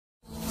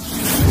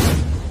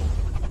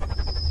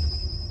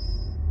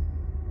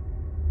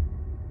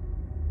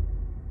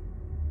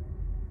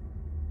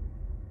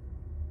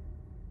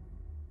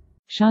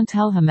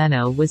Chantel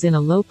Jimeno was in a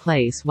low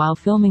place while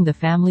filming The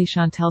Family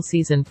Chantel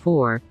Season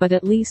 4, but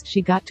at least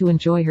she got to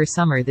enjoy her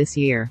summer this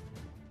year.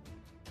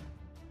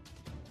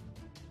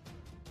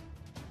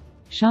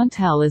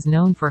 Chantel is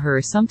known for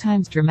her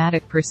sometimes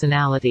dramatic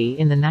personality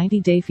in the 90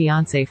 Day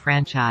Fiancé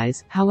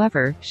franchise.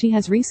 However, she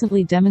has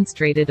recently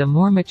demonstrated a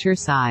more mature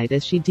side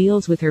as she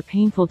deals with her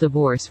painful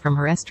divorce from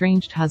her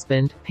estranged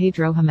husband,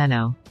 Pedro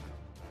Jimeno.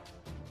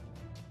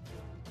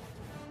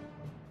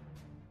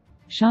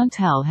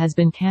 Chantel has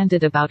been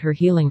candid about her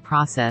healing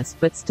process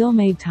but still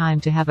made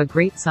time to have a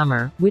great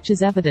summer, which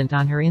is evident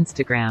on her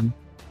Instagram.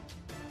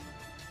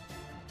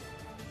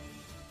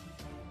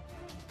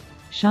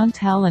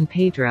 Chantel and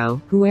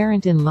Pedro, who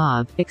aren't in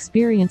love,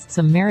 experienced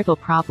some marital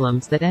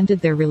problems that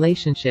ended their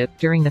relationship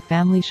during The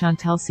Family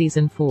Chantel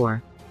Season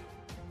 4.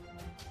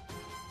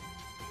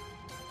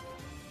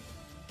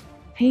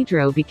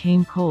 Pedro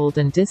became cold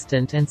and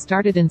distant and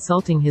started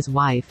insulting his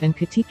wife and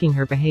critiquing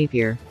her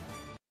behavior.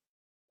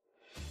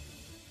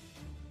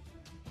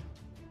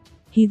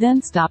 He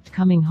then stopped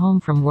coming home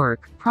from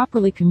work,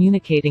 properly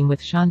communicating with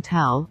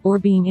Chantel, or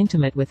being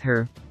intimate with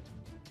her.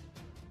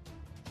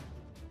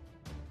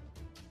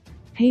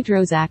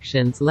 Pedro's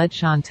actions led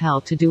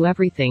Chantel to do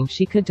everything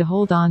she could to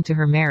hold on to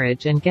her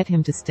marriage and get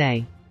him to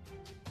stay.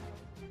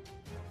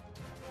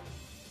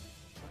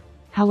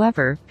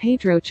 However,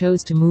 Pedro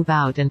chose to move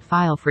out and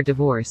file for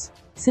divorce.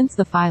 Since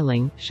the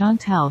filing,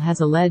 Chantel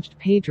has alleged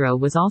Pedro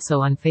was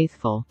also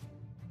unfaithful.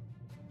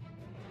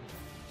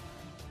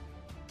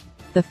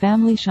 The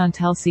Family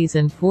Chantel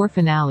Season 4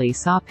 finale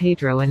saw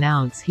Pedro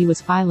announce he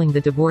was filing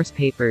the divorce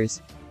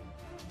papers.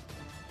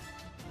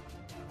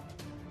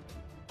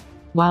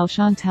 While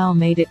Chantel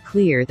made it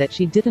clear that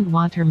she didn't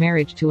want her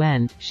marriage to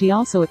end, she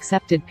also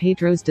accepted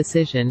Pedro's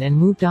decision and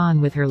moved on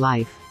with her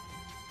life.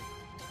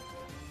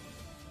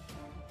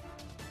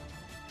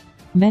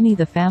 Many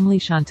The Family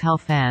Chantel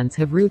fans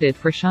have rooted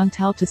for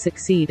Chantel to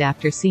succeed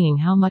after seeing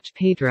how much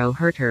Pedro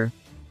hurt her.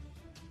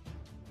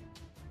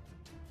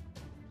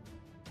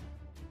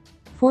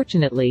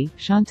 Fortunately,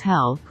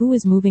 Chantel, who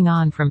is moving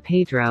on from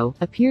Pedro,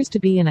 appears to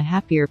be in a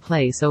happier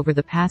place over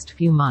the past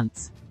few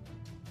months.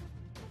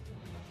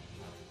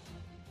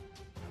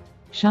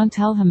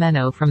 Chantel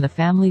Jimeno from The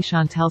Family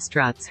Chantel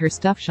struts her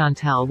stuff.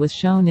 Chantel was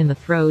shown in the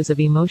throes of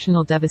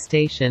emotional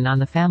devastation on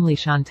The Family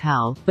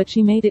Chantel, but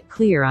she made it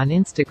clear on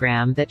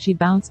Instagram that she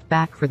bounced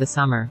back for the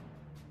summer.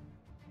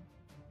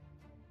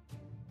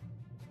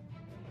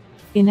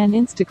 In an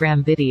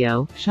Instagram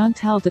video,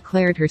 Chantel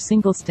declared her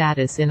single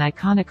status in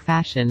iconic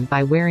fashion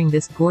by wearing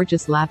this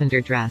gorgeous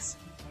lavender dress.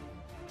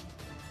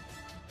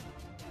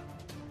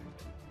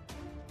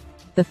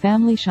 The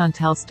Family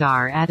Chantel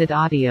star added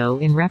audio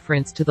in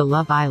reference to the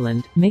Love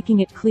Island,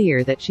 making it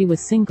clear that she was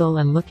single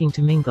and looking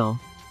to mingle.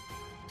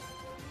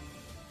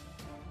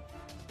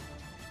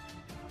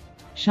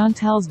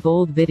 Chantel's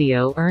bold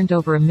video earned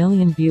over 1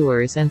 million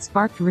viewers and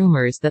sparked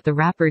rumors that the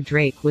rapper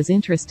Drake was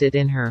interested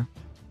in her.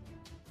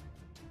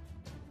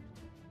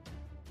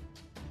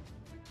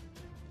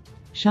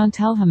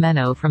 Chantel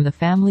Jimeno from The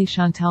Family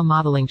Chantel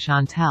modeling.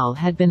 Chantel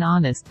had been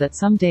honest that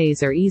some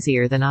days are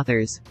easier than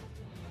others.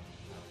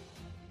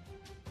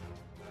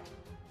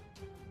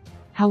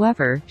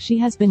 However, she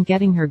has been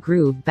getting her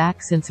groove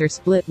back since her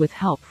split with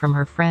help from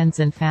her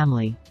friends and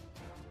family.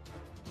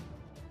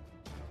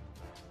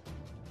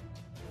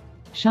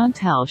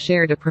 Chantel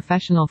shared a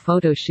professional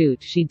photo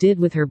shoot she did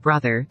with her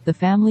brother, The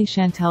Family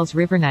Chantel's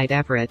Rivernight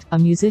Everett, a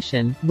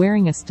musician,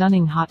 wearing a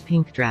stunning hot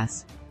pink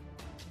dress.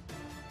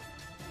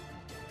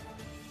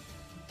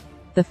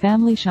 The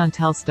Family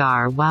Chantel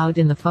star wowed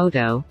in the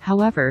photo,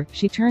 however,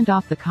 she turned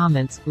off the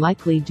comments,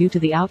 likely due to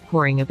the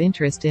outpouring of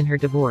interest in her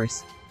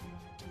divorce.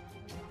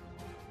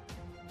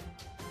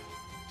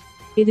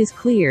 It is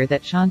clear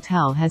that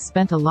Chantel has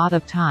spent a lot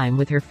of time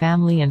with her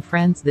family and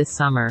friends this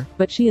summer,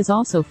 but she is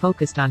also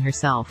focused on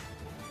herself.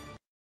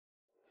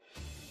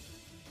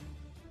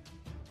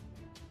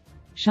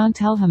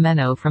 Chantel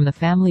Jimeno from The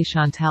Family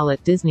Chantel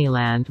at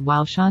Disneyland.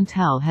 While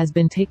Chantel has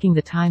been taking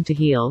the time to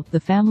heal, The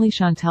Family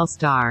Chantel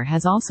star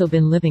has also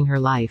been living her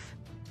life.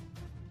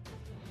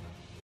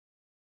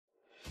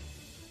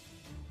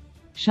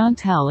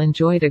 Chantel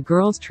enjoyed a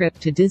girls' trip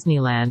to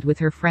Disneyland with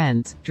her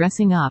friends,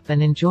 dressing up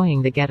and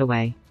enjoying the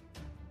getaway.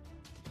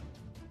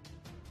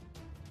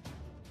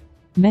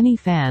 Many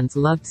fans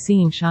loved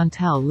seeing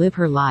Chantel live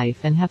her life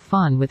and have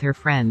fun with her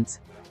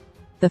friends.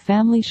 The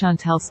Family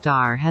Chantel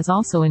star has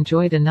also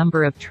enjoyed a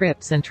number of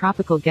trips and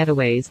tropical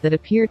getaways that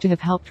appear to have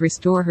helped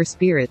restore her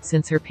spirit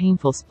since her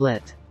painful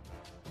split.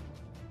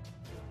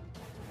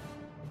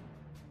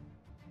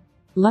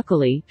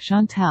 Luckily,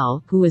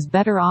 Chantel, who is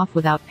better off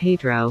without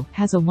Pedro,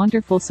 has a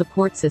wonderful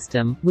support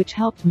system, which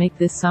helped make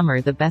this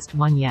summer the best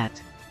one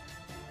yet.